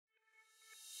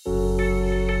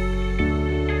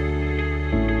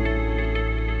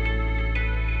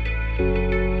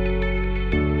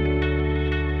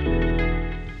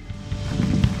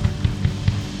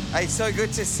Hey, so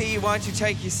good to see you. Why don't you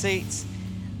take your seats?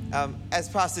 As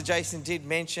Pastor Jason did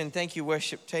mention, thank you,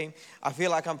 worship team. I feel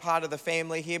like I'm part of the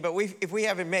family here, but if we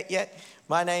haven't met yet,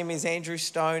 my name is Andrew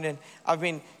Stone, and I've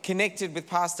been connected with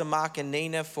Pastor Mark and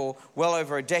Nina for well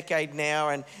over a decade now.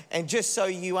 And just so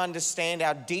you understand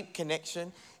our deep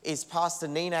connection is Pastor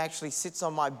Nina actually sits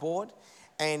on my board,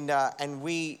 and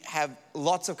we have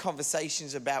lots of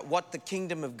conversations about what the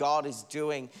kingdom of God is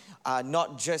doing,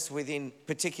 not just within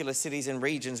particular cities and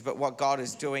regions, but what God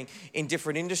is doing in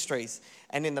different industries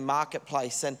and in the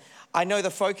marketplace. And I know the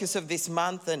focus of this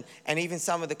month and even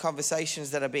some of the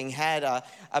conversations that are being had are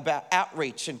about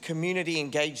outreach and community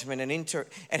engagement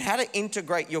and how to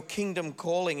integrate your kingdom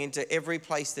calling into every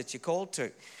place that you're called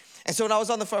to. And so when I was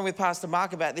on the phone with Pastor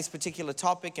Mark about this particular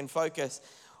topic and focus,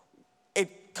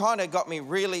 it kind of got me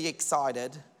really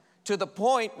excited to the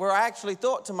point where I actually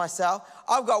thought to myself,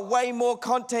 I've got way more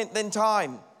content than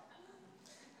time.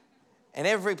 And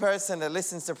every person that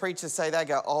listens to preachers say, they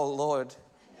go, oh, Lord.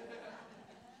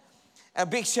 A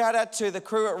big shout out to the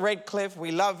crew at Redcliffe.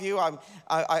 We love you.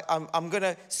 I'm going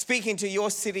to speak into your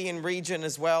city and region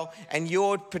as well and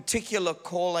your particular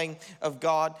calling of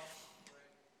God.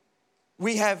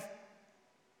 We have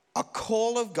a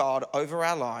call of God over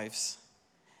our lives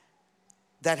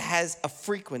that has a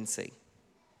frequency.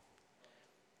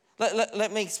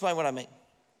 Let me explain what I mean.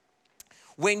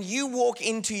 When you walk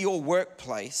into your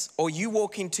workplace or you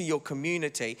walk into your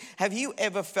community, have you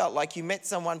ever felt like you met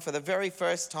someone for the very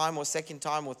first time or second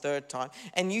time or third time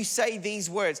and you say these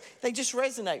words, they just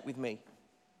resonate with me?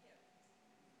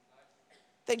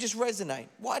 They just resonate.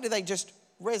 Why do they just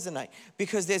resonate?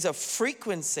 Because there's a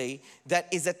frequency that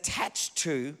is attached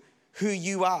to who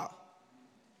you are.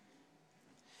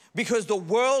 Because the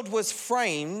world was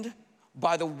framed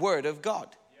by the Word of God.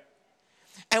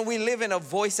 And we live in a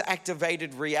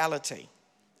voice-activated reality.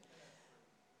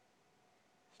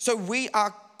 So we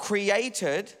are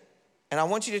created, and I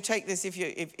want you to take this if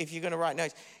you're going to write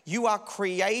notes. You are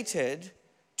created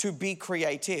to be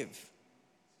creative.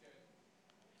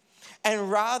 And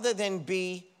rather than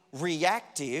be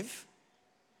reactive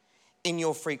in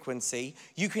your frequency,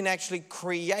 you can actually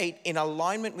create in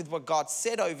alignment with what God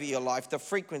said over your life, the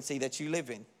frequency that you live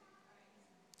in.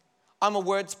 I'm a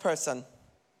words person.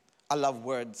 I love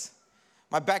words.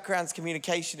 My background's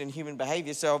communication and human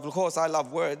behavior, so of course I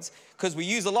love words because we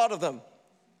use a lot of them.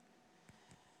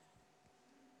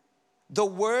 The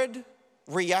word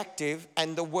reactive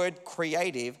and the word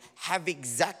creative have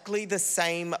exactly the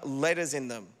same letters in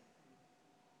them.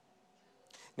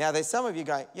 Now, there's some of you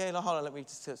going, yeah, no, hold on, let me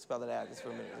just spell it out just for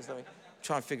a minute. Just let me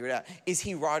try and figure it out. Is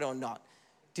he right or not?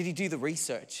 Did he do the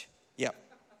research? Yep.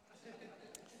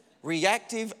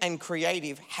 Reactive and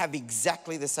creative have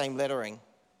exactly the same lettering.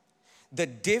 The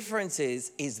difference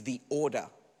is the order.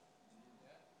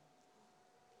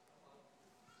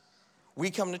 We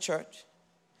come to church.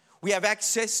 We have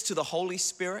access to the Holy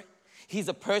Spirit. He's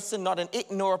a person, not an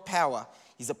it nor a power.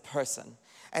 He's a person.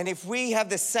 And if we have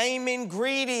the same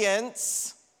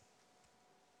ingredients,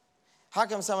 how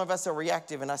come some of us are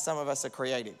reactive and some of us are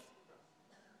creative?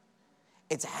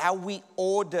 It's how we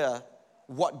order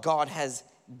what God has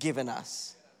given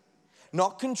us.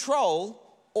 Not control,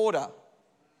 order.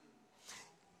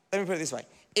 Let me put it this way.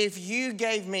 If you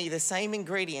gave me the same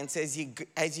ingredients as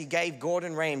you gave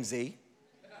Gordon Ramsay,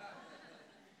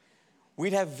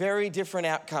 we'd have very different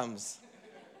outcomes.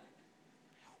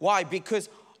 Why? Because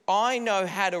I know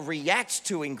how to react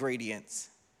to ingredients.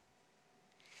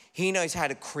 He knows how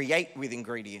to create with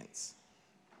ingredients.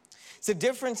 It's a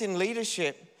difference in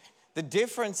leadership. The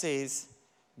difference is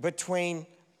between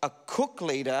a cook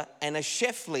leader and a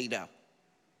chef leader.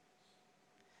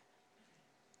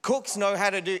 Cooks know how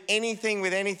to do anything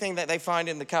with anything that they find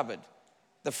in the cupboard,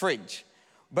 the fridge.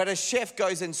 But a chef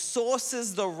goes and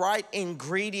sources the right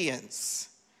ingredients,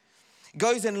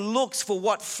 goes and looks for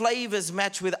what flavors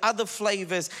match with other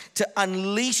flavors to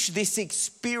unleash this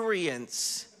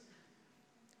experience.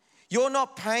 You're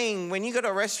not paying, when you go to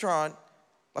a restaurant,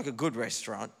 like a good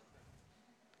restaurant,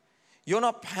 you're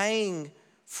not paying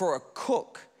for a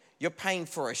cook. You're paying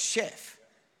for a chef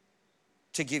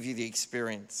to give you the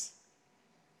experience.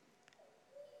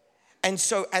 And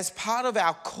so as part of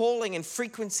our calling and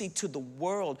frequency to the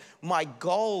world, my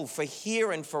goal for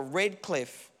here and for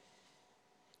Redcliffe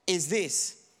is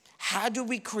this. How do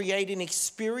we create an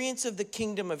experience of the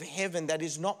kingdom of heaven that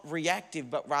is not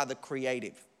reactive but rather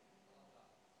creative?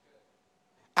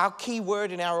 Our key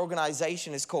word in our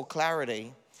organization is called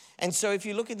clarity. And so if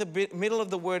you look at the middle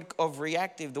of the word of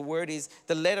reactive, the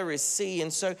letter is C.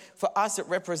 And so for us, it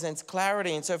represents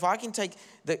clarity. And so if I can take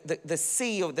the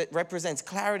C that represents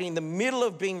clarity in the middle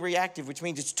of being reactive, which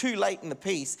means it's too late in the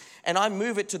piece, and I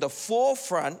move it to the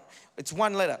forefront, it's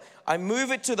one letter. I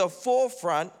move it to the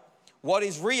forefront, what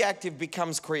is reactive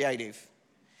becomes creative.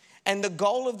 And the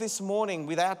goal of this morning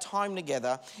with our time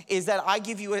together is that I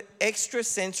give you an extra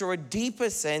sense or a deeper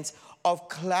sense of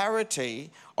clarity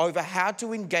over how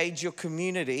to engage your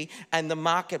community and the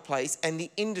marketplace and the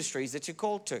industries that you're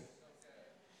called to.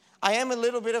 I am a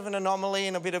little bit of an anomaly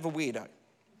and a bit of a weirdo.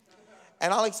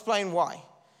 And I'll explain why.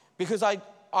 Because I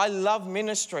love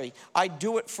ministry. I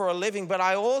do it for a living, but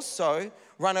I also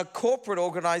run a corporate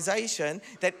organization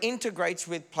that integrates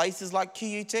with places like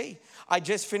QUT. I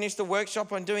just finished a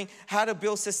workshop on doing how to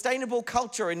build sustainable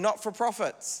culture in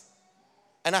not-for-profits.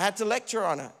 And I had to lecture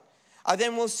on it. I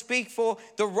then will speak for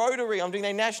the Rotary. I'm doing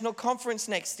their national conference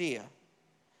next year.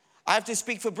 I have to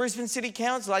speak for Brisbane City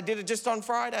Council. I did it just on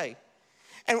Friday.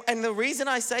 And the reason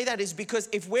I say that is because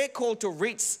if we're called to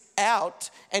reach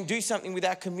out and do something with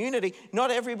our community,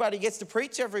 not everybody gets to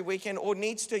preach every weekend or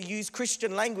needs to use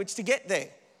Christian language to get there.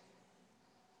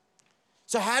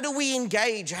 So how do we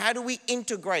engage? How do we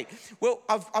integrate? Well,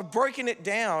 I've broken it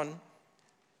down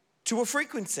to a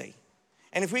frequency.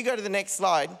 And if we go to the next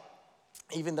slide,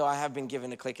 even though I have been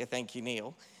given a clicker, thank you,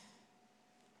 Neil,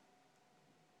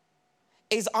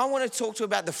 is I want to talk to you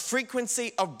about the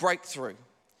frequency of breakthrough.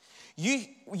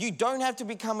 You don't have to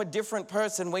become a different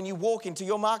person when you walk into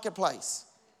your marketplace.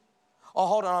 Oh,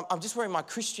 hold on, I'm just wearing my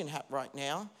Christian hat right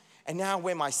now, and now I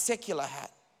wear my secular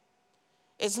hat.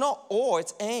 It's not or,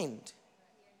 it's and.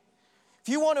 If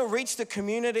you want to reach the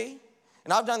community,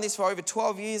 and I've done this for over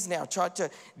 12 years now, tried to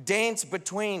dance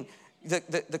between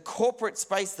the corporate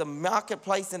space, the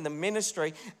marketplace, and the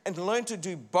ministry, and learn to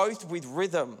do both with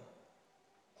rhythm.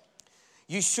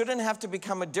 You shouldn't have to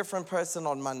become a different person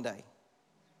on Monday.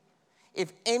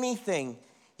 If anything,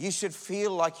 you should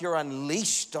feel like you're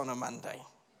unleashed on a Monday.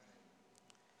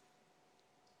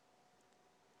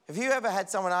 Have you ever had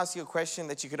someone ask you a question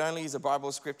that you could only use a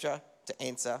Bible scripture to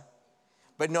answer,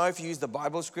 but know if you use the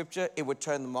Bible scripture, it would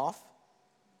turn them off?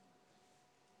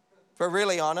 If we're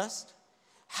really honest,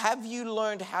 have you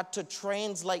learned how to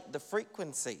translate the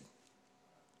frequency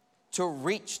to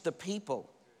reach the people?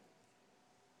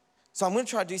 So I'm going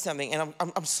to try to do something, and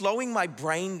I'm slowing my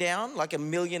brain down like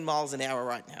 1,000,000 miles an hour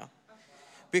right now.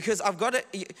 Because I've got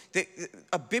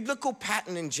a biblical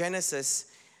pattern in Genesis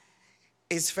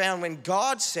is found when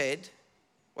God said,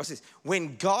 what's this?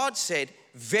 When God said,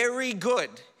 very good,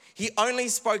 he only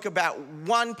spoke about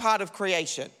one part of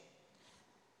creation.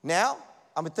 Now,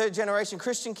 I'm a third-generation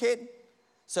Christian kid,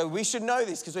 so we should know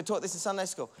this because we're taught this in Sunday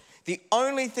school. The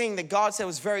only thing that God said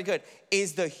was very good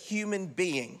is the human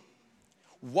being.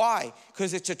 Why?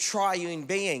 Because it's a triune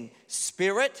being,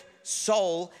 spirit,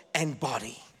 soul, and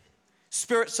body.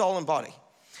 Spirit, soul, and body.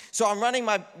 So I'm running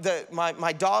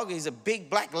my dog. He's a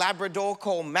big black Labrador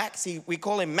called Max. We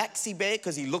call him Maxi Bear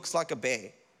because he looks like a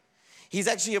bear. He's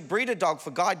actually a breeder dog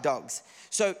for guide dogs.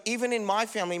 So even in my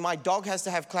family, my dog has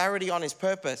to have clarity on his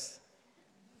purpose.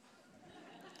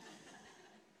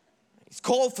 He's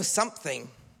called for something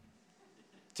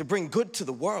to bring good to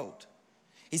the world.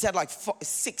 He's had like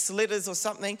 6 litters or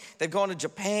something. They've gone to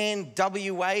Japan,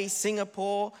 WA,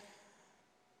 Singapore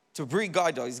to breed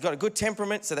guide dogs. He's got a good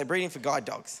temperament, so they're breeding for guide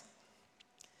dogs.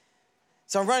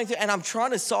 So I'm running through, and I'm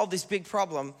trying to solve this big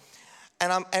problem.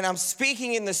 And I'm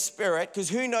speaking in the spirit, because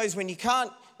who knows when you've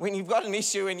got an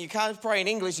issue and you can't pray in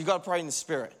English, you've got to pray in the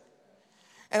spirit.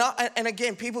 And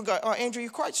again, people go, oh, Andrew,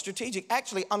 you're quite strategic.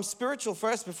 Actually, I'm spiritual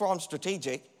first before I'm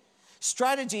strategic.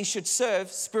 Strategy should serve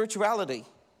spirituality.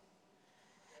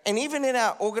 And even in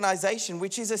our organization,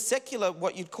 which is a secular,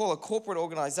 what you'd call a corporate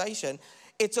organization,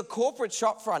 it's a corporate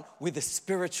shopfront with a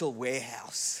spiritual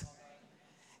warehouse.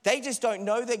 They just don't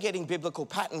know they're getting biblical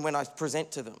pattern when I present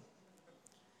to them,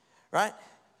 right?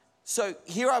 So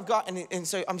here I've got, and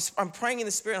so I'm praying in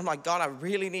the spirit. I'm like, God, I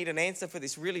really need an answer for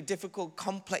this really difficult,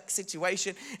 complex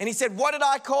situation. And he said, what did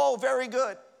I call very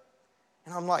good?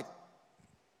 And I'm like,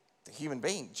 the human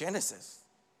being, Genesis.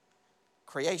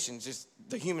 Creation, just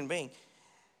the human being.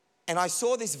 And I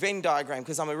saw this Venn diagram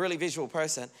because I'm a really visual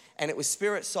person, and it was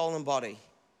spirit, soul, and body.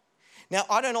 Now,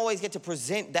 I don't always get to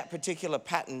present that particular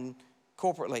pattern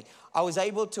corporately. I was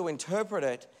able to interpret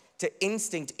it to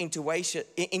instinct, intuition,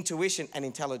 and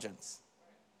intelligence.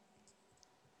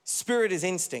 Spirit is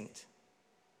instinct.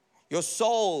 Your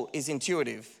soul is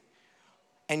intuitive,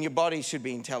 and your body should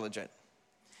be intelligent.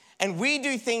 And we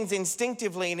do things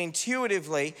instinctively and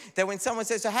intuitively that when someone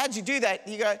says, so how'd you do that?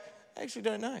 You go, I actually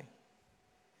don't know.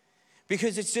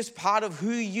 because it's just part of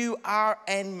who you are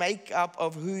and makeup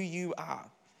of who you are.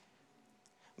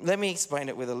 Let me explain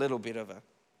it with a little bit of a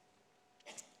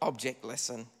object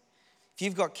lesson. If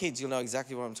you've got kids, you'll know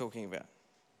exactly what I'm talking about.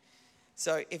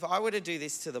 So if I were to do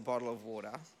this to the bottle of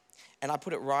water and I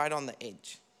put it right on the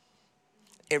edge,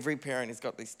 every parent has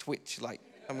got this twitch, like,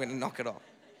 I'm going to knock it off.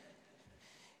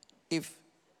 If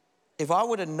I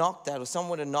were to knock that, or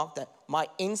someone were to knock that, my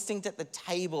instinct at the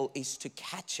table is to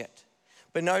catch it.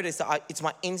 But notice, it's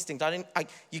my instinct.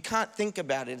 You can't think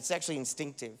about it. It's actually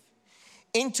instinctive.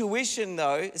 Intuition,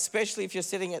 though, especially if you're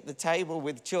sitting at the table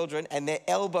with children and their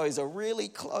elbows are really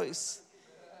close,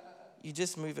 you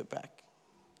just move it back.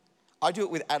 I do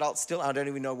it with adults still. I don't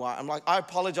even know why. I'm like, I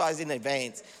apologize in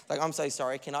advance. Like, I'm so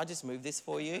sorry. Can I just move this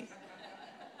for you?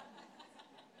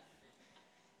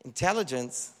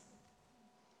 Intelligence.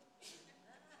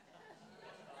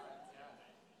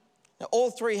 Now,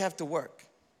 all three have to work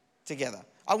together.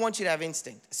 I want you to have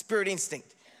instinct, spirit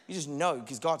instinct. You just know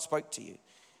because God spoke to you.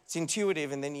 It's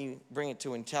intuitive, and then you bring it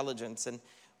to intelligence. And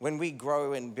when we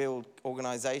grow and build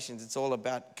organizations, it's all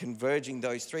about converging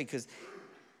those three, because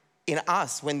in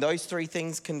us, when those three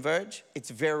things converge, it's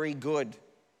very good.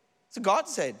 So God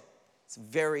said, it's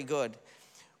very good.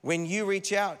 When you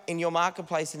reach out in your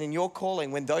marketplace and in your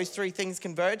calling, when those three things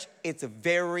converge, it's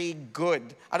very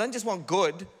good. I don't just want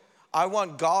good. I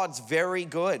want God's very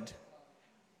good.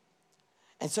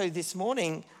 And so this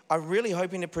morning, I'm really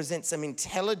hoping to present some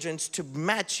intelligence to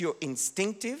match your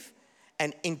instinctive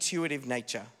and intuitive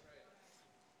nature.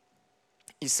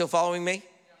 You still following me?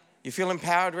 You feel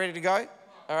empowered, ready to go?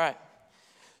 All right.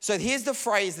 So here's the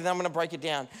phrase, and I'm going to break it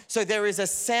down. So there is a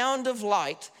sound of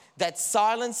light that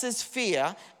silences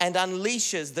fear and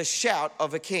unleashes the shout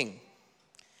of a king.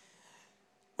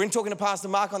 When talking to Pastor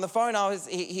Mark on the phone,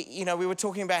 we were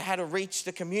talking about how to reach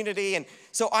the community. And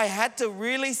so I had to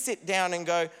really sit down and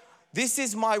go, this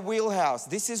is my wheelhouse.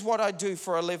 This is what I do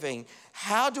for a living.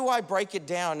 How do I break it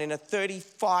down in a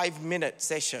 35-minute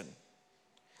session?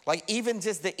 Like, even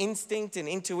just the instinct and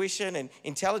intuition and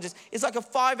intelligence, it's like a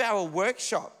 5-hour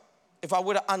workshop if I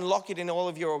were to unlock it in all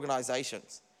of your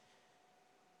organizations.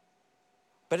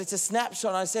 But it's a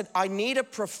snapshot. I said, I need a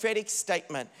prophetic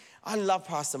statement. I love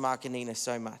Pastor Mark and Nina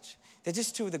so much. They're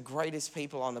just two of the greatest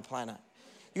people on the planet.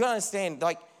 You got to understand,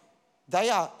 like, they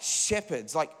are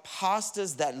shepherds, like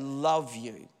pastors that love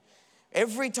you.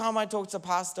 Every time I talk to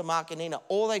Pastor Mark and Nina,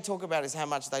 all they talk about is how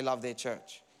much they love their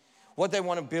church, what they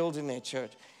want to build in their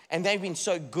church. And they've been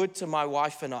so good to my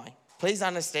wife and I. Please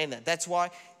understand that. That's why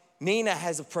Nina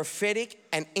has a prophetic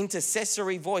and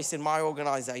intercessory voice in my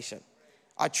organization.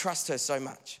 I trust her so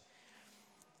much.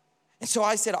 And so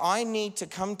I said, I need to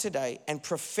come today and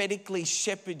prophetically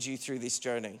shepherd you through this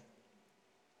journey.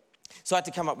 So I had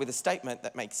to come up with a statement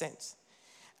that makes sense.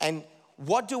 And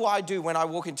what do I do when I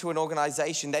walk into an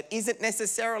organization that isn't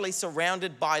necessarily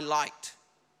surrounded by light?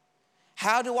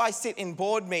 How do I sit in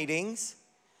board meetings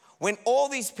when all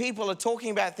these people are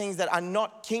talking about things that are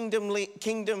not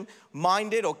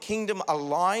kingdom-minded or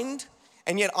kingdom-aligned,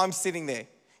 and yet I'm sitting there?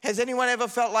 Has anyone ever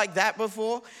felt like that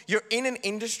before? You're in an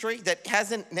industry that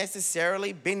hasn't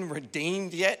necessarily been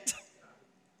redeemed yet.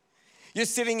 You're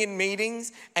sitting in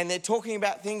meetings and they're talking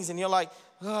about things and you're like,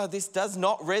 oh, this does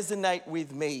not resonate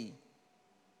with me.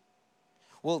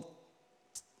 Well,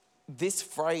 this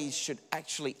phrase should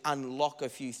actually unlock a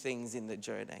few things in the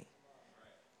journey.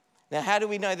 Now, how do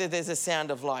we know that there's a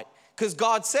sound of light? Because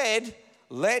God said,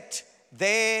 let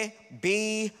there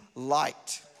be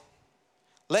light.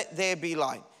 Let there be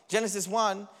light. Genesis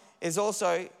 1 is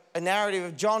also a narrative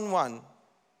of John 1.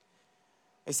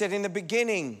 It said, in the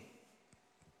beginning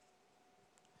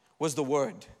was the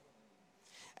Word,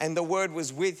 and the Word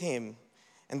was with him,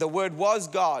 and the Word was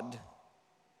God.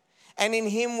 And in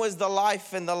him was the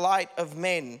life and the light of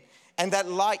men. And that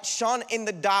light shone in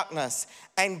the darkness,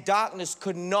 and darkness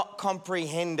could not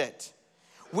comprehend it.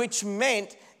 Which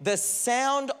meant the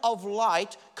sound of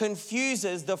light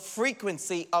confuses the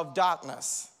frequency of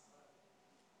darkness.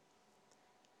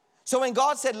 So when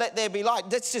God said, let there be light,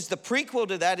 that's just the prequel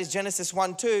to that is Genesis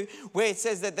 1:2, where it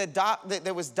says that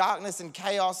there was darkness and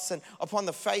chaos and upon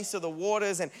the face of the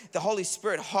waters, and the Holy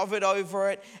Spirit hovered over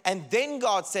it. And then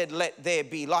God said, let there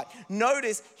be light.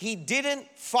 Notice he didn't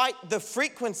fight the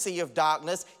frequency of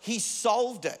darkness, he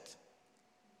solved it.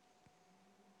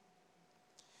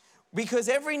 Because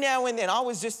every now and then, I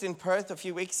was just in Perth a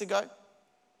few weeks ago,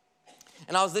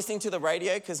 and I was listening to the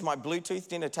radio because my Bluetooth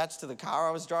didn't attach to the car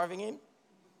I was driving in.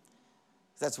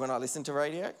 That's when I listen to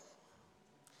radio.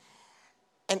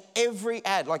 And every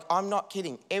ad, like I'm not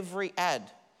kidding, every ad,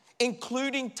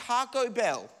 including Taco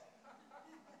Bell,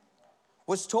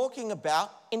 was talking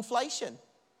about inflation.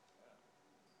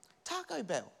 Taco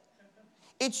Bell.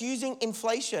 It's using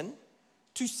inflation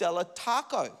to sell a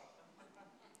taco.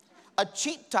 A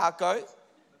cheap taco,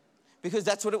 because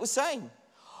that's what it was saying.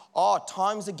 Oh,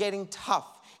 times are getting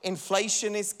tough.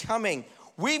 Inflation is coming.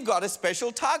 We've got a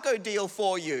special taco deal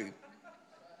for you.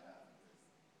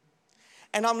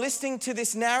 And I'm listening to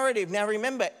this narrative. Now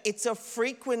remember, it's a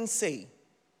frequency.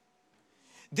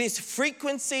 This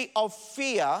frequency of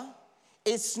fear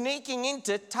is sneaking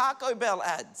into Taco Bell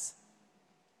ads.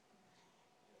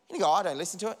 And you go, I don't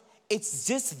listen to it. It's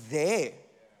just there.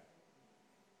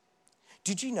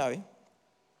 Did you know?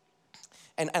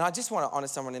 And I just want to honor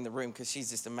someone in the room because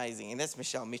she's just amazing. And that's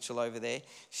Michelle Mitchell over there.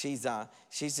 She's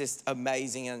just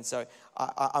amazing. And so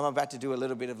I'm about to do a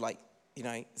little bit of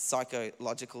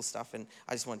psychological stuff. And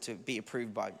I just want to be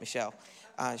approved by Michelle.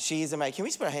 She is amazing. Can we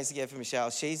just put our hands together for Michelle?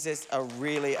 She's just a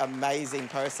really amazing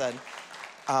person.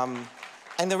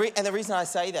 And the reason I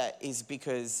say that is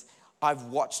because I've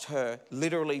watched her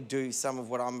literally do some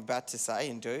of what I'm about to say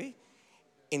and do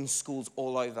in schools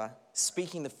all over,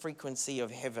 speaking the frequency of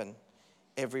heaven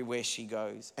everywhere she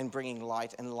goes and bringing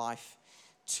light and life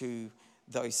to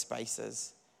those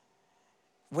spaces.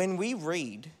 When we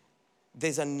read,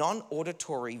 there's a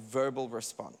non-auditory verbal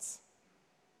response.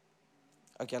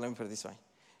 Okay, let me put it this way.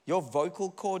 Your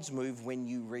vocal cords move when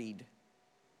you read.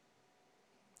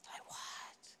 Like what?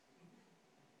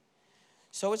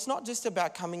 So it's not just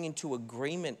about coming into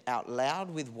agreement out loud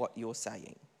with what you're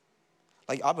saying.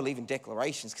 Like I believe in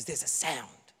declarations because there's a sound.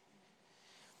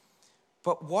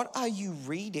 But what are you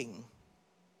reading?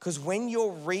 Because when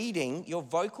you're reading, your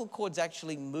vocal cords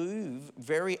actually move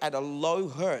at a low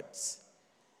hertz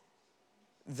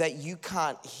that you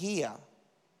can't hear.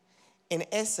 In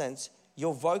essence,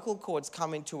 your vocal cords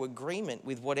come into agreement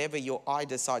with whatever your eye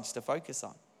decides to focus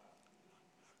on.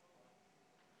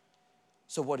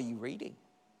 So what are you reading?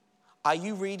 Are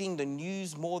you reading the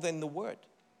news more than the word?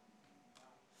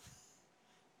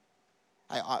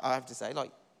 I have to say,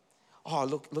 oh,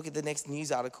 look at the next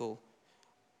news article.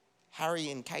 Harry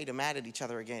and Kate are mad at each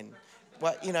other again.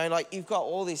 But, you've got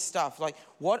all this stuff.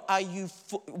 What are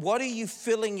you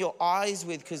filling your eyes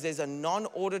with? Because there's a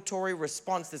non-auditory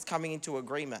response that's coming into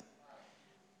agreement.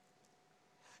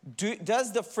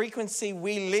 Does the frequency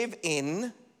we live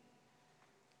in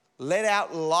let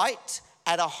out light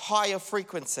at a higher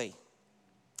frequency?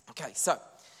 Okay, so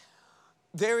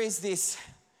there is this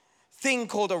thing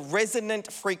called a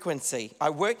resonant frequency. I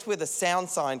worked with a sound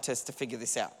scientist to figure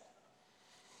this out.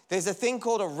 There's a thing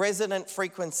called a resonant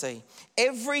frequency.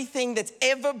 Everything that's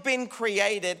ever been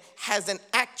created has an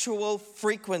actual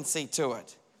frequency to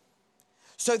it.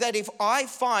 So that if I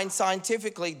find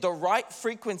scientifically the right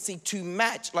frequency to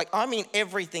match,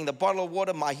 everything, the bottle of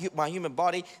water, my human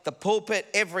body, the pulpit,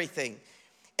 everything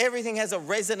has a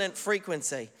resonant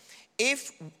frequency.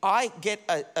 If I get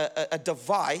a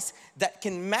device that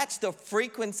can match the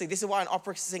frequency, this is why an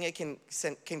opera singer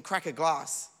can crack a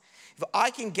glass. If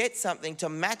I can get something to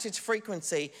match its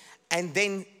frequency and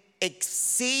then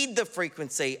exceed the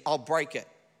frequency, I'll break it.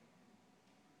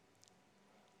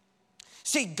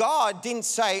 See, God didn't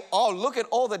say, oh, look at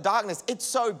all the darkness. It's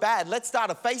so bad. Let's start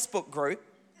a Facebook group.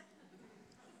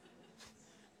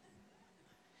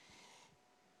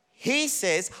 He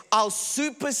says, I'll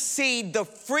supersede the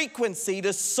frequency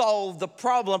to solve the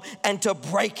problem and to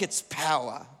break its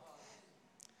power.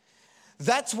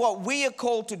 That's what we are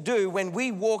called to do when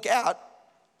we walk out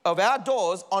of our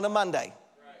doors on a Monday.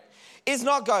 It's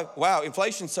not go, wow,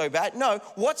 inflation's so bad. No,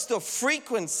 what's the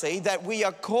frequency that we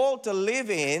are called to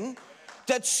live in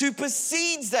that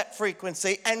supersedes that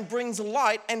frequency and brings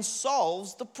light and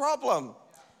solves the problem?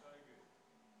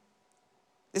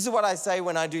 This is what I say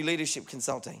when I do leadership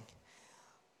consulting.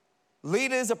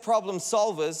 Leaders are problem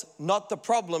solvers, not the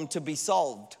problem to be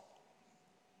solved.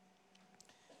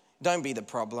 Don't be the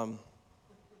problem.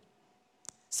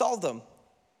 Solve them.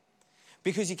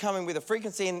 Because you come in with a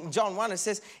frequency. In John 1, it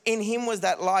says, in him was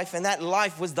that life, and that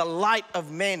life was the light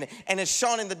of men, and it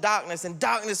shone in the darkness, and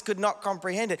darkness could not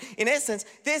comprehend it. In essence,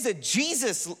 there's a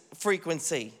Jesus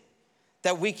frequency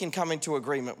that we can come into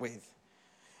agreement with.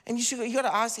 And you got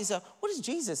to ask yourself, what does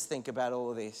Jesus think about all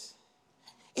of this?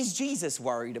 Is Jesus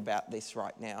worried about this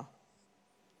right now?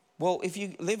 Well, if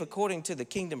you live according to the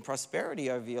kingdom prosperity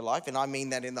over your life, and I mean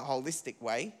that in the holistic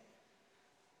way,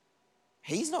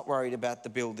 he's not worried about the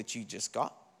bill that you just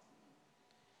got.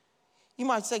 You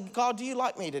might say, God, do you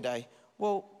like me today?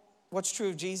 Well, what's true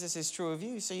of Jesus is true of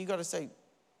you. So you got to say,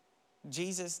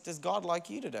 Jesus, does God like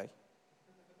you today?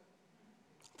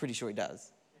 Pretty sure he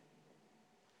does.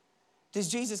 Does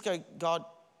Jesus go, God,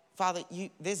 Father,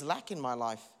 there's lack in my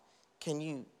life. Can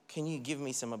you give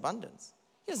me some abundance?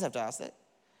 He doesn't have to ask that.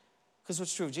 Because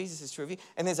what's true of Jesus is true of you.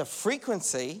 And there's a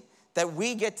frequency that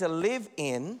we get to live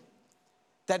in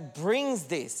that brings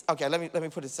this. Okay, let me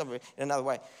put it in another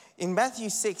way. In Matthew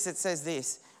 6, it says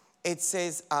this. It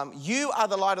says, you are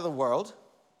the light of the world.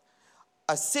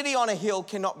 A city on a hill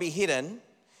cannot be hidden.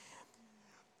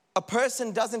 A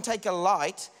person doesn't take a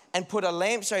light and put a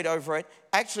lampshade over it.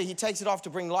 Actually, he takes it off to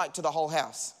bring light to the whole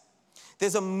house.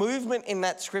 There's a movement in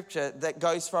that scripture that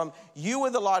goes from you are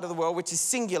the light of the world, which is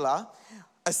singular.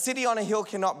 A city on a hill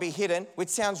cannot be hidden, which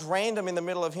sounds random in the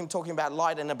middle of him talking about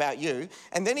light and about you.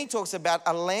 And then he talks about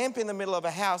a lamp in the middle of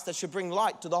a house that should bring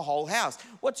light to the whole house.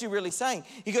 What's he really saying?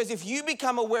 He goes, if you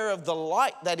become aware of the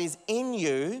light that is in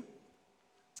you,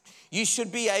 you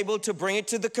should be able to bring it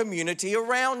to the community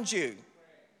around you.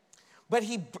 But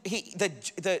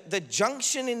the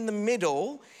junction in the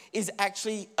middle is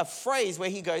actually a phrase where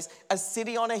he goes, a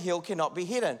city on a hill cannot be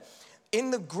hidden. In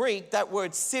the Greek, that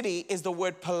word city is the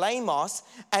word polemos,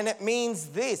 and it means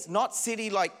this, not city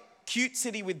like cute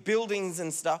city with buildings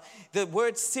and stuff. The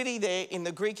word city there in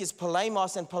the Greek is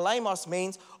polemos, and polemos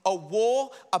means a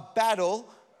war, a battle,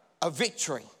 a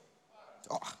victory.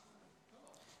 Oh.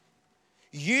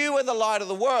 You are the light of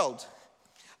the world.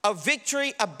 A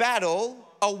victory, a battle,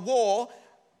 a war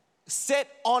set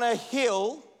on a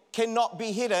hill cannot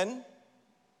be hidden.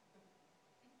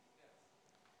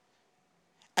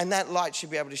 And that light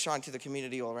should be able to shine to the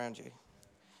community all around you.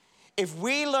 If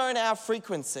we learn our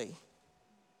frequency,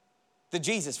 the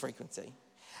Jesus frequency,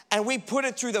 and we put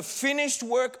it through the finished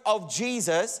work of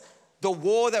Jesus, the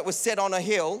war that was set on a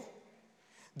hill,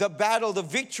 the battle, the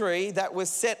victory that was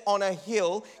set on a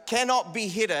hill cannot be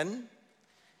hidden.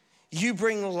 You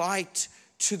bring light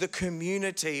to the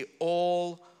community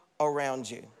all around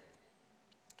you.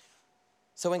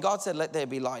 So when God said, let there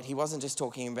be light, he wasn't just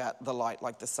talking about the light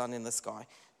like the sun in the sky.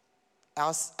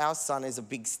 Our sun is a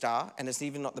big star, and it's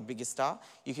even not the biggest star.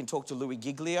 You can talk to Louis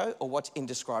Giglio or watch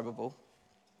Indescribable.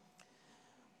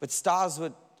 But stars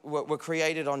were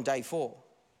created on day 4.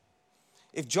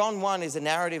 If John 1 is a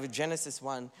narrative of Genesis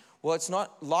 1, well, it's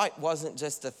not, light wasn't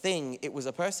just a thing, it was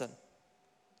a person.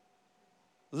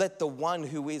 Let the one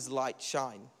who is light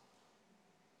shine.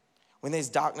 When there's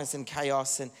darkness and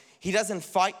chaos, and he doesn't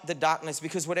fight the darkness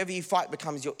because whatever you fight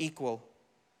becomes your equal.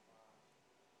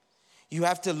 You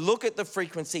have to look at the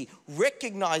frequency,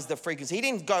 recognize the frequency. He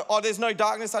didn't go, oh, there's no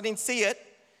darkness, I didn't see it.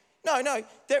 No,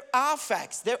 there are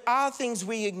facts. There are things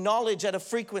we acknowledge at a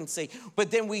frequency, but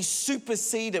then we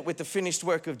supersede it with the finished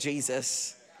work of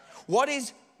Jesus. What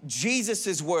is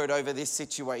Jesus' word over this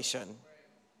situation?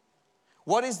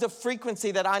 What is the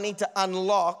frequency that I need to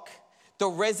unlock? The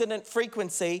resonant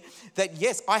frequency that,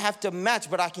 yes, I have to match,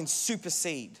 but I can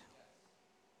supersede.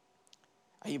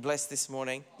 Are you blessed this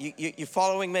morning? You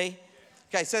following me?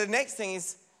 Okay, so the next thing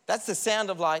is, that's the sound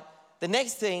of light. The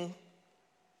next thing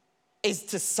is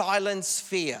to silence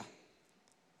fear.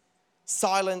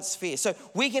 Silence fear. So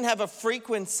we can have a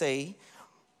frequency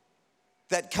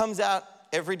that comes out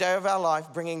every day of our life,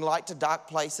 bringing light to dark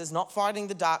places, not fighting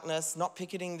the darkness, not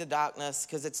picketing the darkness,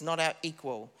 because it's not our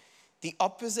equal. The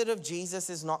opposite of Jesus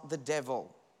is not the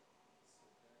devil.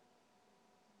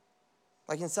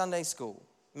 Like in Sunday school,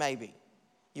 maybe.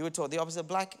 You were taught the opposite of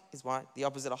black is white, the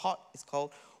opposite of hot is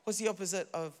cold. What's the opposite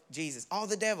of Jesus? Oh,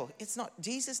 the devil. It's not.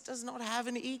 Jesus does not have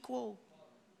an equal.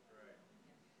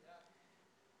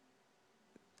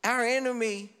 Our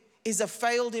enemy is a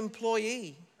failed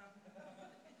employee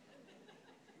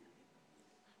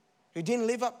who didn't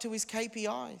live up to his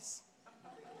KPIs.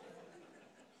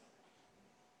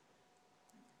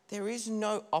 There is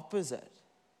no opposite.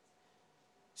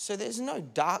 So there's no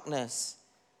darkness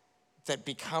that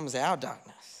becomes our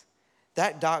darkness.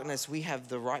 That darkness we have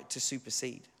the right to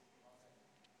supersede.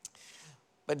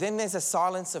 But then there's a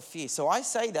silence of fear. So I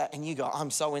say that and you go, I'm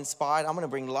so inspired. I'm going to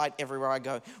bring light everywhere I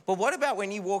go. But what about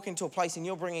when you walk into a place and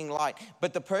you're bringing light,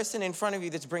 but the person in front of you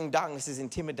that's bringing darkness is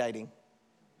intimidating?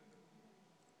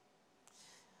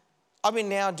 I've been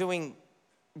now doing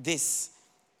this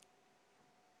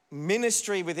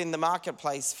ministry within the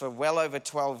marketplace for well over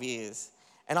 12 years.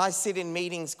 And I sit in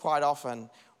meetings quite often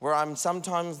where I'm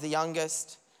sometimes the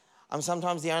youngest, I'm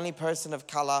sometimes the only person of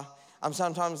color, I'm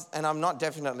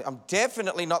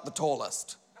definitely not the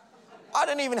tallest. I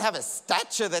don't even have a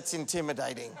stature that's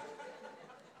intimidating.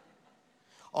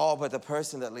 Oh, but the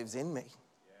person that lives in me,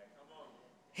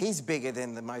 he's bigger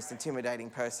than the most intimidating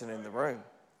person in the room.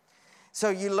 So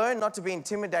you learn not to be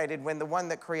intimidated when the one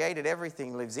that created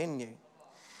everything lives in you.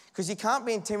 Because you can't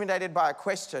be intimidated by a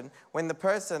question when the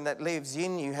person that lives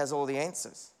in you has all the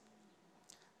answers.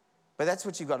 But that's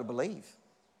what you've got to believe.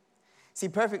 See,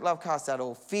 perfect love casts out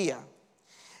all fear.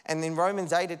 And in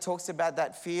Romans 8, it talks about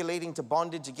that fear leading to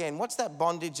bondage again. What's that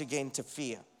bondage again to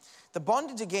fear? The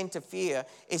bondage again to fear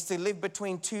is to live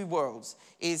between two worlds.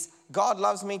 Is God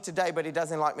loves me today, but he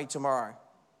doesn't like me tomorrow.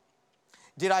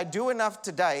 Did I do enough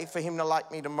today for him to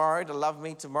like me tomorrow, to love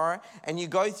me tomorrow? And you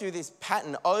go through this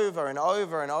pattern over and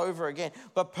over and over again.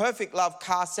 But perfect love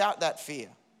casts out that fear.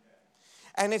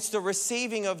 And it's the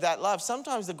receiving of that love.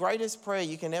 Sometimes the greatest prayer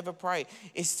you can ever pray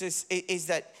is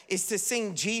to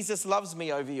sing Jesus loves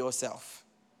me over yourself.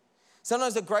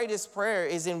 Sometimes the greatest prayer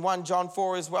is in 1 John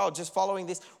 4 as well, just following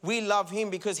this. We love him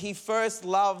because he first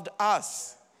loved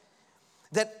us.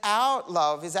 That our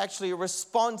love is actually a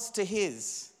response to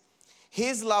his.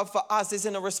 His love for us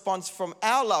isn't a response from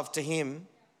our love to him.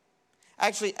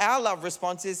 Actually, our love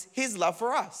response is his love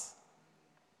for us.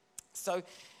 So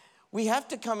we have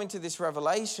to come into this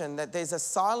revelation that there's a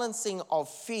silencing of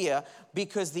fear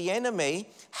because the enemy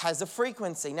has a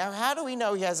frequency. Now, how do we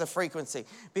know he has a frequency?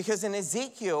 Because in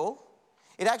Ezekiel,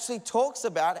 it actually talks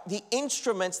about the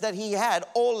instruments that he had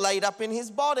all laid up in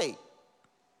his body.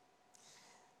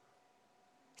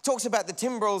 Talks about the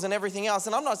timbrels and everything else.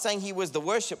 And I'm not saying he was the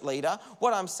worship leader.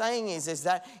 What I'm saying is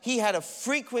that he had a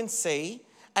frequency,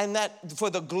 and that for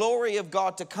the glory of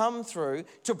God to come through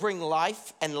to bring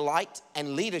life and light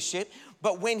and leadership.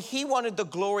 But when he wanted the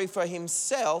glory for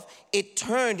himself, it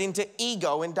turned into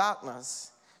ego and darkness.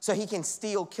 So he can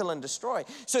steal, kill, and destroy.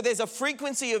 So there's a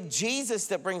frequency of Jesus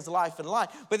that brings life and light,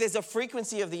 but there's a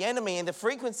frequency of the enemy, and the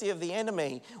frequency of the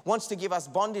enemy wants to give us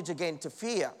bondage again to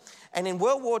fear. And in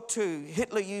World War II,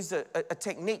 Hitler used a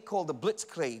technique called the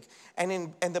Blitzkrieg,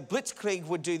 and the Blitzkrieg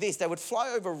would do this. They would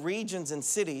fly over regions and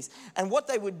cities, and what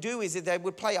they would do is that they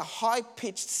would play a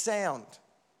high-pitched sound.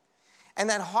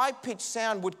 And that high-pitched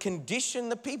sound would condition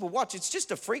the people. Watch, it's just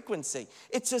a frequency.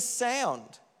 It's a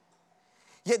sound.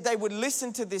 Yet they would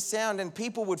listen to this sound and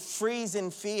people would freeze in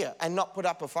fear and not put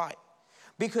up a fight.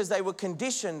 Because they were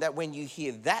conditioned that when you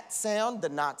hear that sound, the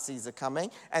Nazis are coming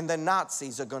and the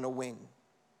Nazis are going to win.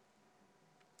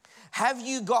 Have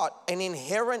you got an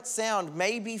inherent sound,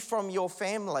 maybe from your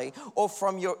family or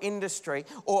from your industry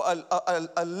or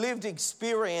a lived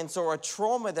experience or a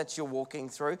trauma that you're walking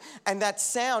through? And that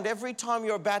sound, every time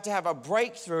you're about to have a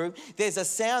breakthrough, there's a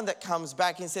sound that comes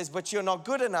back and says, but you're not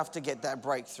good enough to get that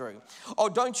breakthrough. Or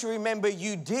don't you remember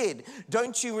you did?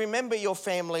 Don't you remember your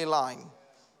family line?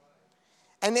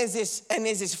 And there's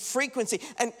this frequency.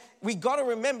 And we got to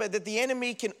remember that the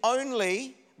enemy can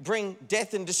only bring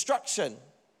death and destruction.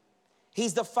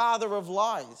 He's the father of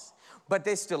lies, but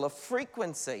there's still a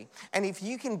frequency. And if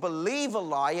you can believe a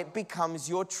lie, it becomes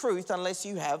your truth unless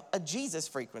you have a Jesus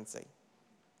frequency.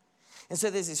 And so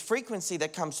there's this frequency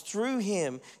that comes through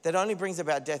him that only brings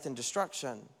about death and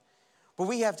destruction. But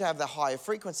we have to have the higher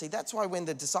frequency. That's why when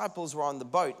the disciples were on the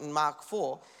boat in Mark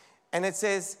 4, and it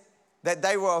says that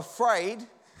they were afraid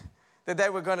that they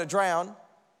were going to drown,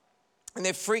 and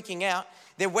they're freaking out.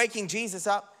 They're waking Jesus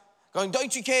up, going,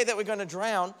 don't you care that we're going to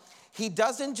drown? He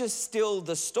doesn't just still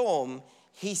the storm,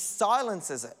 he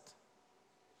silences it.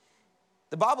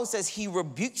 The Bible says he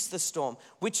rebukes the storm,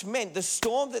 which meant the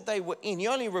storm that they were in, he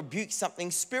only rebuked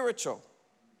something spiritual.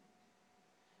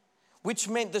 Which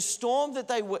meant the storm that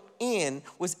they were in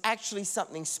was actually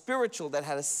something spiritual that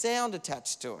had a sound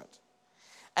attached to it.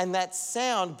 And that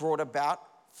sound brought about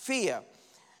fear.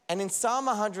 And in Psalm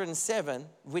 107,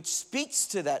 which speaks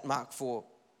to that Mark 4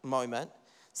 moment,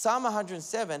 Psalm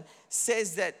 107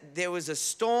 says that there was a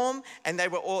storm and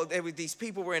these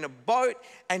people were in a boat,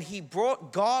 and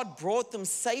God brought them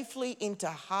safely into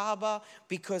harbor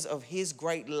because of his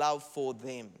great love for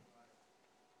them.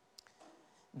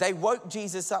 They woke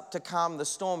Jesus up to calm the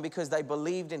storm because they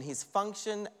believed in his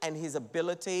function and his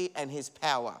ability and his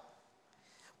power.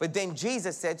 But then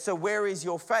Jesus said, so where is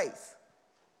your faith?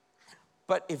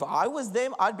 But if I was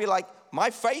them, I'd be like, my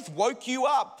faith woke you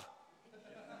up.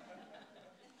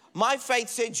 My faith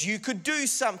said you could do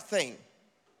something,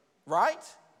 right?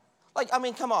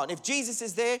 Come on. If Jesus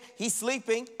is there, he's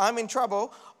sleeping, I'm in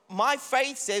trouble. My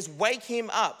faith says, wake him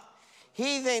up.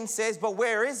 He then says, but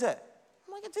where is it?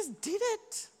 I'm like, I just did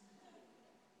it.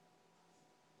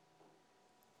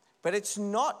 But it's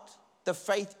not the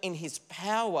faith in his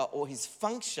power or his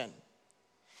function.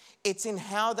 It's in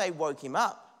how they woke him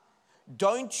up.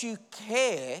 Don't you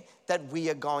care that we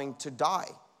are going to die?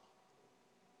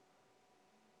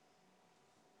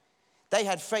 They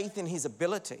had faith in his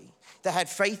ability. They had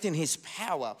faith in his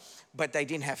power, but they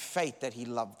didn't have faith that he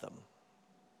loved them.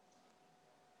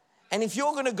 And if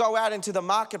you're going to go out into the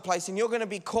marketplace and you're going to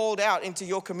be called out into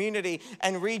your community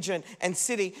and region and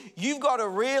city, you've got to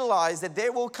realize that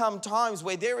there will come times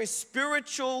where there is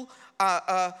spiritual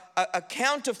a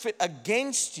counterfeit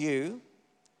against you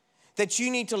that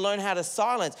you need to learn how to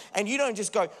silence. And you don't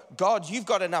just go, God, you've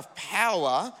got enough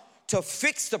power to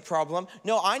fix the problem.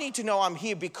 No, I need to know I'm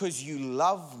here because you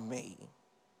love me.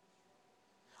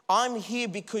 I'm here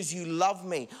because you love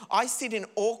me. I sit in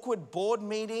awkward board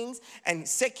meetings and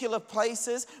secular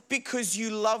places because you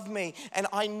love me. And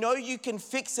I know you can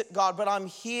fix it, God, but I'm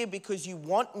here because you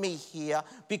want me here,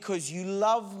 because you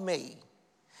love me.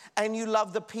 And you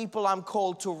love the people I'm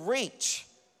called to reach.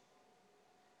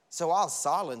 So I'll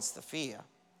silence the fear.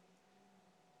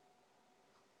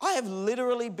 I have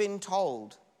literally been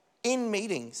told in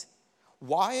meetings,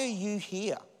 why are you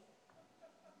here?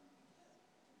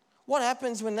 What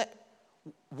happens when that,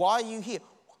 why are you here?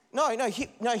 No,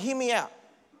 hear me out.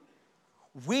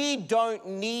 We don't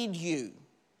need you.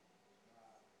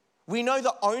 We know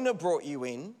the owner brought you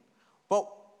in,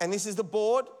 and this is the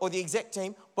board or the exec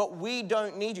team, but we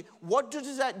don't need you. What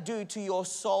does that do to your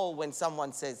soul when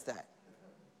someone says that?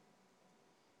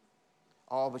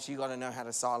 Oh, but you got to know how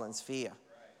to silence fear.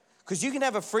 Because you can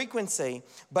have a frequency,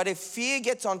 but if fear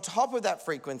gets on top of that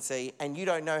frequency and you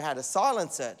don't know how to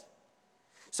silence it.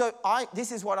 So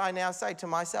this is what I now say to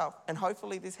myself, and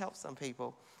hopefully this helps some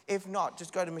people. If not,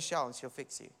 just go to Michelle and she'll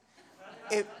fix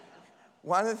you.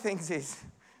 One of the things is,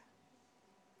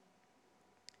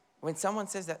 when someone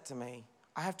says that to me,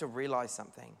 I have to realize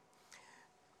something.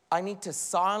 I need to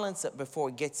silence it before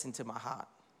it gets into my heart.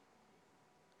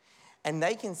 And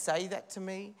they can say that to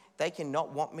me. They can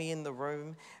not want me in the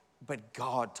room, but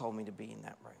God told me to be in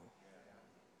that room.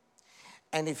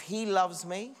 And if he loves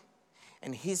me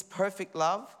and his perfect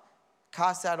love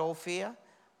casts out all fear,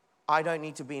 I don't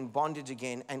need to be in bondage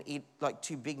again and eat like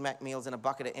 2 Big Mac meals and a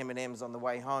bucket of M&Ms on the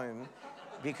way home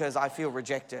because I feel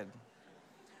rejected.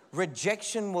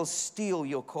 Rejection will steal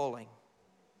your calling.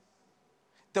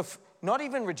 Not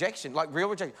even rejection, like real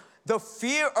rejection. The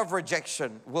fear of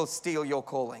rejection will steal your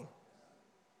calling.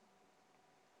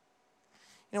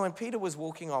 You know, when Peter was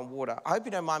walking on water, I hope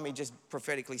you don't mind me just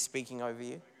prophetically speaking over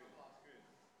you.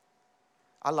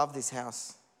 I love this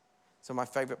house. It's one of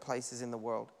my favorite places in the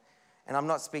world. And I'm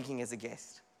not speaking as a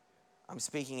guest. I'm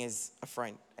speaking as a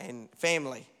friend and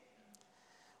family.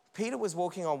 Peter was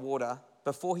walking on water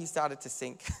before he started to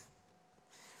sink.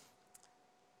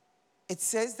 It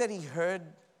says that he heard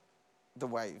the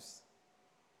waves.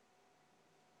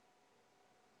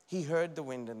 He heard the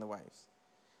wind and the waves.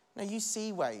 Now you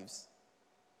see waves.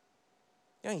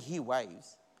 You don't hear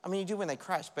waves. I mean, you do when they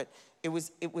crash, but it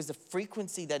was the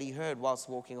frequency that he heard whilst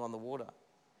walking on the water.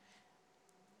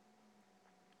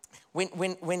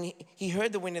 When he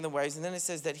heard the wind and the waves, and then it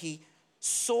says that he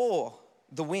saw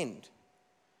the wind.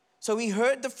 So he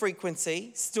heard the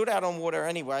frequency, stood out on water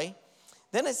anyway.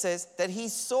 Then it says that he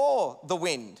saw the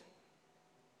wind.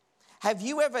 Have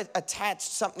you ever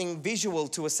attached something visual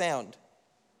to a sound?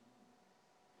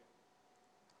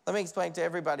 Let me explain to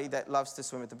everybody that loves to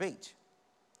swim at the beach.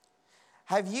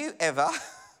 Have you ever,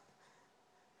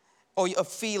 or a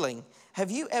feeling,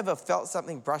 have you ever felt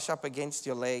something brush up against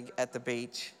your leg at the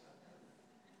beach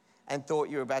and thought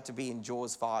you were about to be in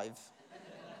Jaws 5?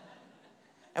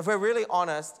 If we're really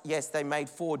honest, yes, they made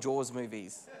 4 Jaws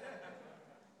movies.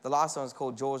 The last one was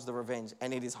called Jaws the Revenge,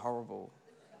 and it is horrible.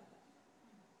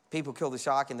 People kill the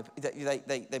shark, and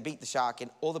they beat the shark,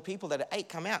 and all the people that ate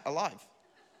come out alive.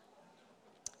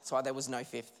 That's why there was no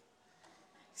 5th.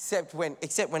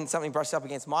 Except when something brushed up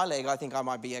against my leg, I think I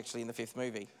might be actually in the 5th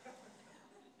movie.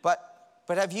 But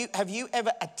have you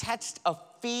ever attached a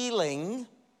feeling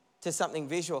to something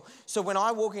visual? So when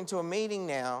I walk into a meeting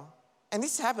now, and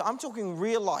this happens, I'm talking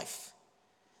real life.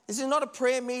 This is not a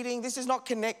prayer meeting. This is not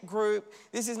connect group.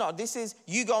 This is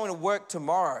you going to work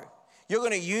tomorrow. You're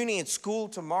going to uni and school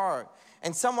tomorrow.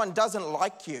 And someone doesn't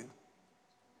like you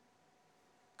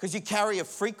because you carry a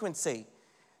frequency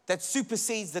that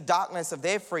supersedes the darkness of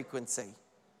their frequency.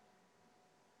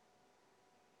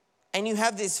 And you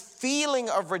have this feeling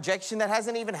of rejection that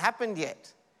hasn't even happened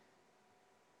yet.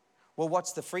 Well,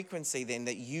 what's the frequency then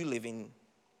that you live in?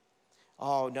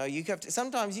 Oh, no,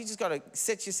 sometimes you just got to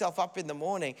set yourself up in the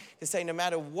morning to say, no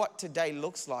matter what today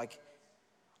looks like,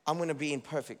 I'm going to be in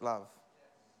perfect love.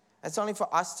 That's only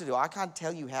for us to do. I can't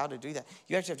tell you how to do that.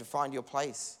 You actually have to find your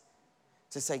place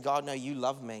to say, God, no, you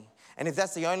love me. And if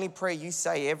that's the only prayer you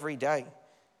say every day,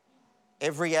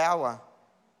 every hour,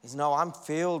 is no, I'm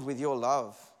filled with your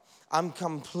love. I'm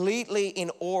completely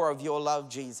in awe of your love,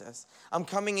 Jesus. I'm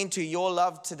coming into your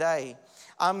love today.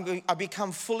 I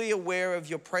become fully aware of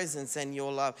your presence and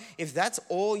your love. If that's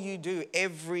all you do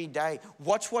every day,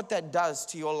 watch what that does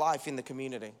to your life in the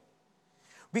community.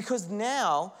 Because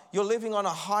now you're living on a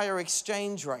higher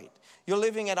exchange rate. You're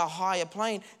living at a higher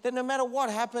plane that no matter what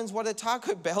happens, whether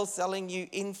Taco Bell selling you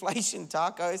inflation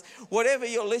tacos, whatever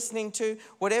you're listening to,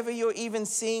 whatever you're even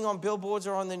seeing on billboards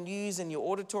or on the news and your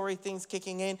auditory things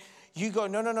kicking in, you go,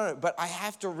 no, but I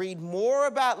have to read more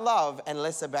about love and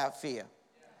less about fear.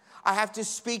 I have to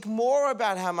speak more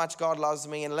about how much God loves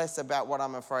me and less about what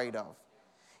I'm afraid of.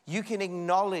 You can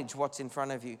acknowledge what's in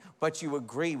front of you, but you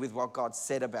agree with what God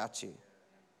said about you.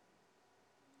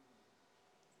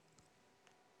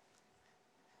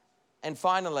 And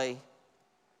finally,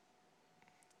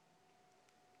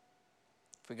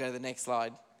 if we go to the next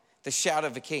slide, the shout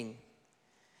of a king.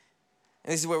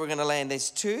 And this is where we're going to land.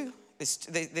 There's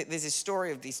this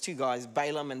story of these two guys,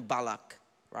 Balaam and Balak,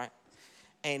 right?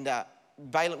 And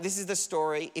Balaam, this is the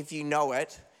story, if you know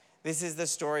it, this is the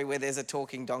story where there's a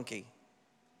talking donkey.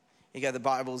 You go, the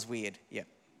Bible's weird. Yeah.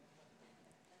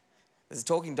 There's a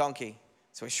talking donkey.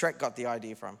 That's where Shrek got the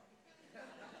idea from.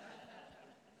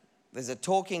 There's a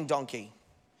talking donkey.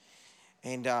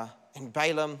 And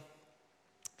Balaam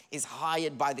is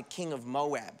hired by the king of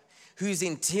Moab, who's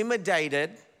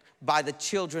intimidated by the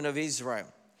children of Israel.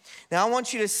 Now, I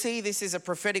want you to see this is a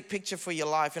prophetic picture for your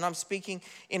life. And I'm speaking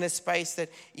in a space that,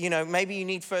 maybe you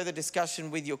need further discussion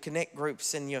with your connect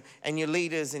groups and your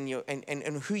leaders and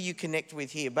who you connect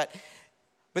with here. But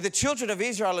the children of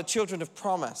Israel are children of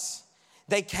promise.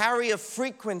 They carry a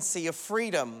frequency of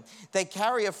freedom. They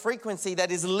carry a frequency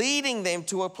that is leading them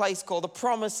to a place called the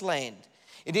Promised Land.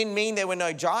 It didn't mean there were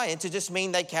no giants. It just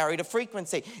mean they carried a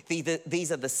frequency.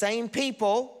 These are the same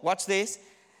people, watch this,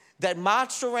 that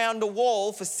marched around the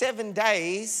wall for 7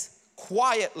 days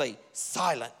quietly,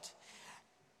 silent.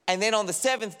 And then on the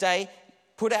seventh day,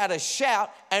 put out a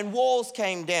shout and walls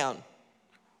came down.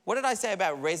 What did I say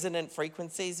about resonant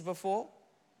frequencies before?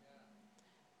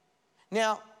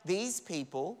 Now, these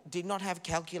people did not have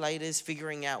calculators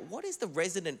figuring out what is the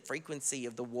resonant frequency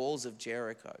of the walls of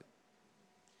Jericho.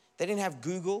 They didn't have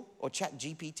Google or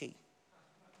ChatGPT.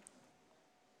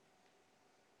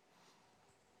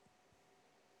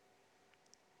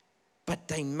 But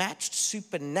they matched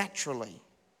supernaturally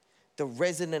the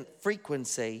resonant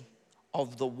frequency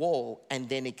of the wall and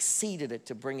then exceeded it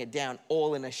to bring it down,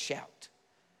 all in a shout.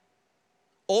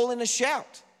 All in a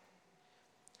shout.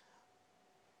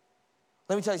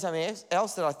 Let me tell you something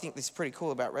else that I think is pretty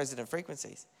cool about resonant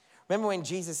frequencies. Remember when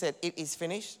Jesus said, "It is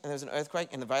finished," and there was an earthquake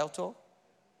and the veil tore?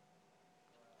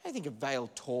 How do you think a veil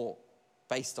tore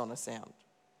based on a sound?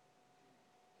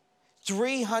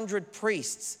 300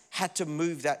 priests had to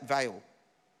move that veil.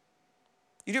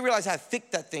 You do realize how thick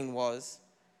that thing was?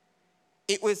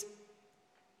 It was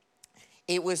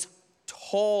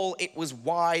tall, it was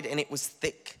wide, and it was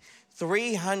thick.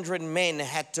 300 men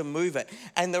had to move it.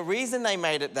 And the reason they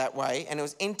made it that way, and it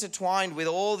was intertwined with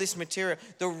all this material,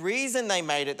 the reason they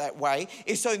made it that way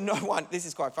is so no one, this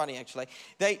is quite funny actually,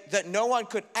 that no one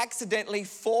could accidentally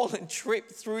fall and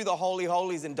trip through the Holy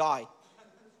Holies and die.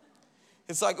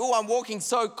 It's like, I'm walking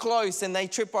so close, and they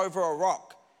trip over a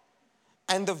rock.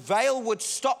 And the veil would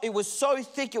stop. It was so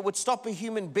thick it would stop a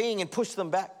human being and push them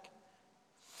back.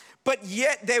 But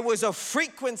yet there was a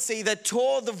frequency that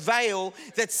tore the veil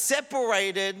that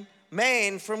separated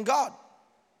man from God.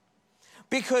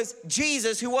 Because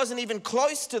Jesus, who wasn't even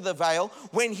close to the veil,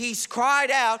 when he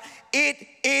cried out, "It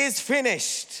is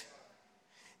finished,"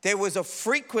 there was a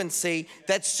frequency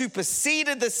that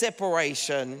superseded the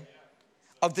separation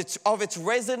of its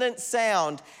resonant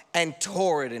sound and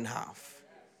tore it in half.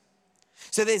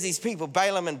 So there's these people,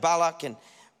 Balaam and Balak, and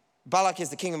Balak is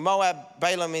the king of Moab.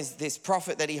 Balaam is this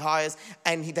prophet that he hires,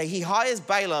 and he hires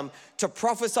Balaam to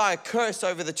prophesy a curse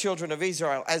over the children of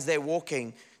Israel as they're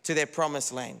walking to their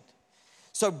promised land.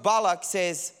 So Balak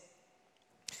says,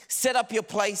 "Set up your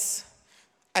place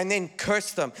and then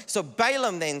curse them." So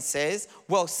Balaam then says,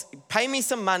 "Well, pay me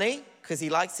some money," because he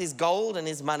likes his gold and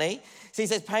his money. So he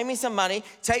says, "Pay me some money,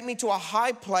 take me to a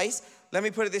high place." Let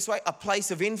me put it this way, a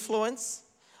place of influence,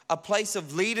 a place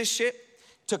of leadership,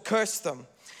 to curse them.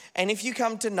 And if you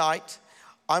come tonight,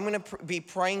 I'm going to be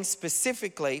praying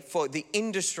specifically for the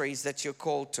industries that you're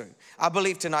called to. I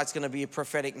believe tonight's going to be a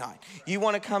prophetic night. You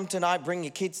want to come tonight, bring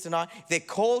your kids tonight. They're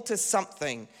called to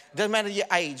something. It doesn't matter your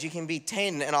age. You can be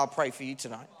 10 and I'll pray for you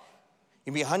tonight.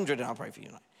 You can be 100 and I'll pray for you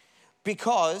tonight.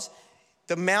 Because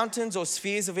the mountains or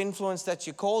spheres of influence that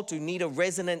you're called to need a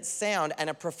resonant sound and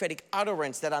a prophetic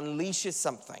utterance that unleashes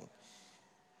something.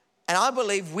 And I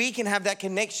believe we can have that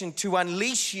connection to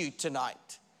unleash you tonight.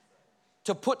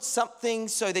 To put something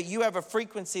so that you have a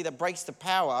frequency that breaks the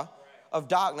power of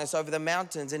darkness over the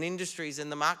mountains and industries in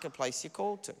the marketplace you're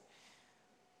called to.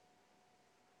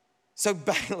 So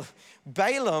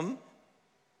Balaam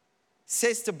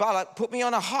says to Balak, "Put me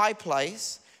on a high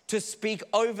place to speak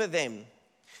over them.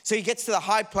 So he gets to the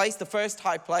high place, the first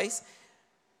high place,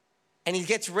 and he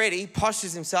gets ready,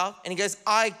 postures himself, and he goes,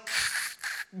 I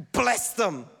bless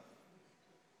them.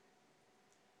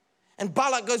 And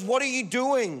Balak goes, what are you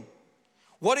doing?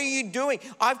 What are you doing?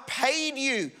 I've paid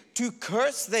you to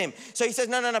curse them. So he says,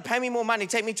 no, pay me more money.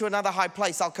 Take me to another high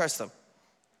place. I'll curse them.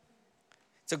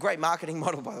 It's a great marketing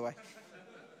model, by the way.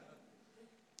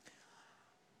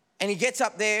 And he gets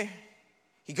up there.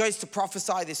 He goes to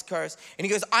prophesy this curse. And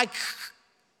he goes, I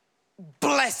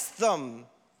bless them.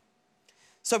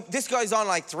 So this goes on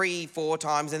like 3-4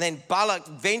 times. And then Balak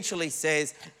eventually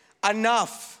says,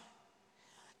 enough.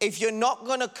 If you're not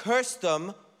going to curse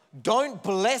them, don't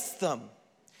bless them.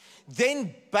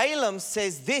 Then Balaam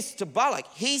says this to Balak.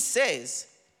 He says,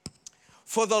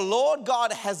 for the Lord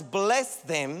God has blessed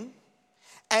them,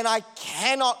 and I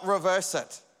cannot reverse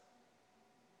it.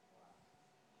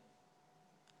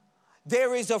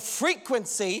 There is a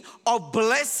frequency of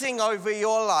blessing over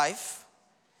your life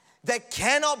that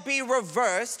cannot be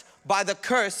reversed by the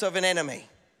curse of an enemy.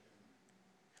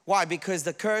 Why? Because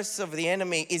the curse of the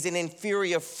enemy is an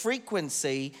inferior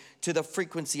frequency to the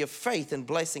frequency of faith and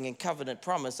blessing and covenant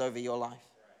promise over your life.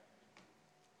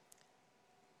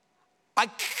 I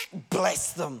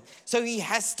bless them. So he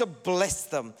has to bless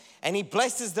them. And he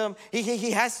blesses them.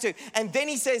 He has to. And then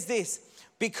he says this,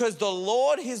 because the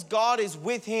Lord his God is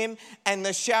with him, and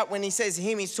the shout, when he says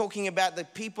him, he's talking about the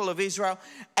people of Israel,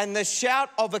 and the shout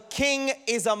of a king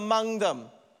is among them.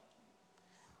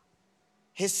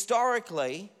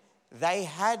 Historically, they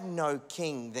had no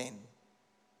king then.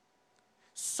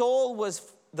 Saul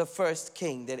was the first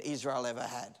king that Israel ever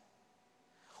had.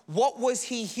 What was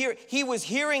he hearing? He was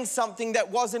hearing something that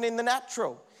wasn't in the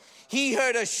natural. He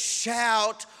heard a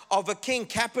shout of a king,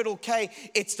 capital K.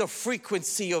 It's the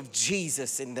frequency of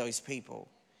Jesus in those people.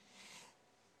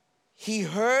 He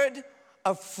heard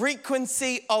a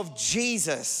frequency of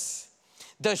Jesus,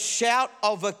 the shout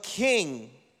of a king,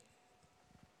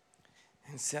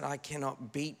 and said, I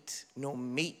cannot beat nor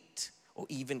meet or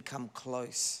even come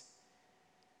close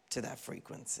to that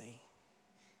frequency.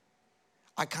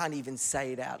 I can't even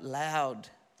say it out loud.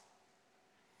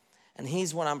 And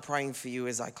here's what I'm praying for you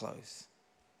as I close.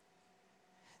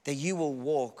 That you will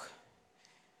walk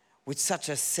with such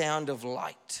a sound of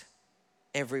light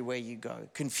everywhere you go,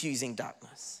 confusing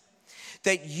darkness.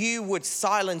 That you would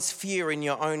silence fear in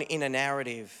your own inner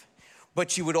narrative,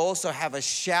 but you would also have a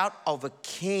shout of a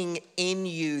king in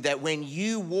you, that when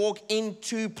you walk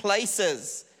into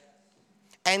places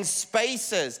and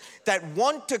spaces that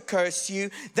want to curse you,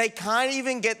 they can't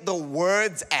even get the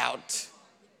words out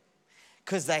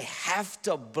because they have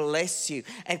to bless you.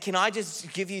 And can I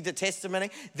just give you the testimony?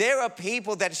 There are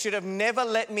people that should have never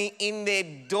let me in their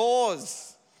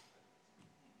doors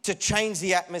to change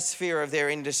the atmosphere of their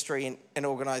industry and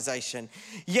organization.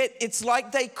 Yet it's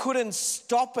like they couldn't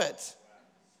stop it.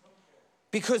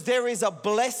 Because there is a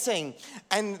blessing,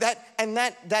 and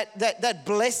that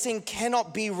blessing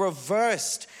cannot be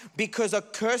reversed, because a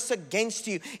curse against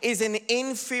you is an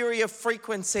inferior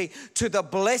frequency to the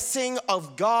blessing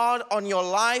of God on your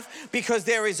life, because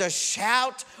there is a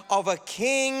shout of a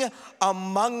king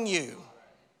among you.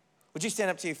 Would you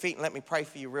stand up to your feet and let me pray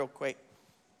for you real quick?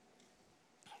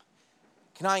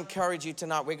 Can I encourage you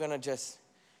tonight? We're going to just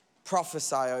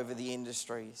prophesy over the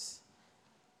industries.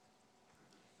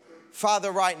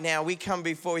 Father, right now, we come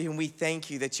before you and we thank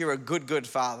you that you're a good, good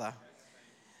Father.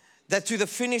 That through the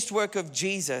finished work of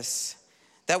Jesus,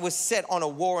 that was set on a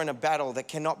war and a battle that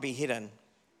cannot be hidden,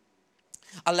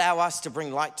 allow us to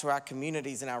bring light to our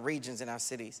communities and our regions and our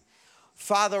cities.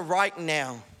 Father, right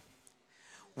now,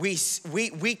 we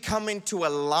come into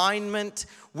alignment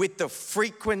with the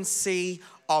frequency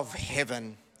of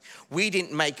heaven. We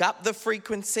didn't make up the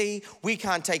frequency. We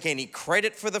can't take any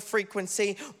credit for the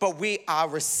frequency, but we are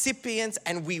recipients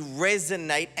and we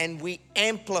resonate and we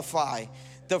amplify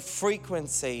the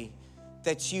frequency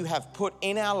that you have put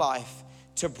in our life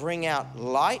to bring out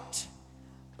light,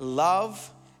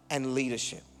 love, and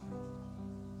leadership.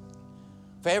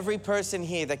 For every person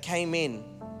here that came in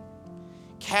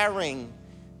carrying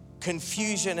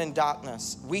confusion and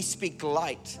darkness, we speak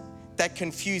light that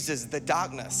confuses the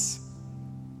darkness.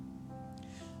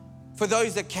 For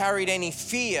those that carried any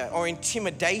fear or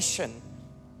intimidation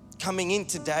coming in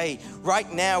today,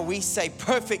 right now we say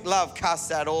perfect love casts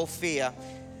out all fear.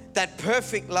 That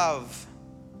perfect love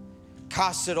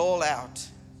casts it all out.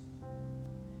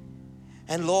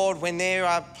 And Lord, when there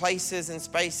are places and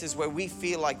spaces where we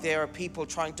feel like there are people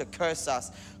trying to curse us,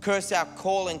 curse our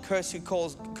call and curse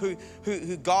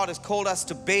who God has called us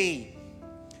to be,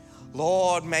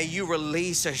 Lord, may you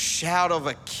release a shout of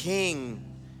a king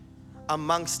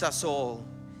amongst us all.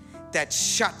 that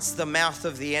shuts the mouth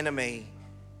of the enemy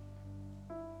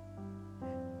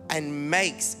and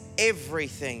makes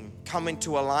everything come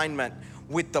into alignment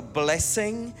with the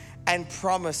blessing and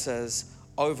promises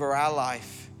over our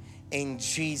life. In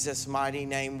Jesus' mighty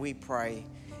name we pray.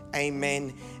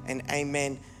 Amen and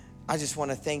amen. I just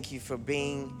want to thank you for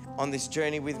being on this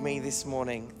journey with me this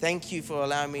morning. Thank you for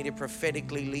allowing me to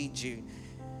prophetically lead you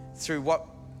through what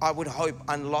I would hope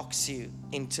unlocks you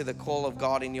into the call of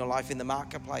God in your life, in the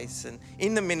marketplace and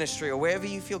in the ministry or wherever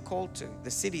you feel called to,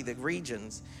 the city, the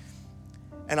regions.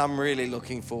 And I'm really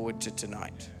looking forward to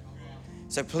tonight.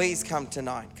 So please come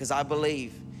tonight, because I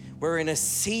believe we're in a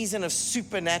season of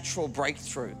supernatural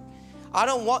breakthrough. I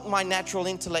don't want my natural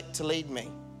intellect to lead me.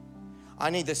 I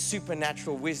need the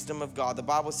supernatural wisdom of God. The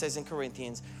Bible says in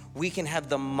Corinthians, we can have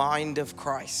the mind of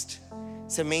Christ.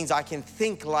 So it means I can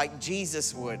think like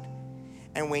Jesus would.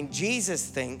 And when Jesus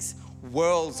thinks,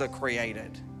 worlds are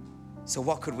created. So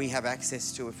what could we have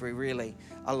access to if we really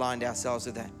aligned ourselves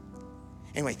with that?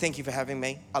 Anyway, thank you for having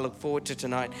me. I look forward to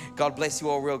tonight. God bless you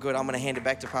all real good. I'm going to hand it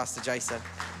back to Pastor Jason.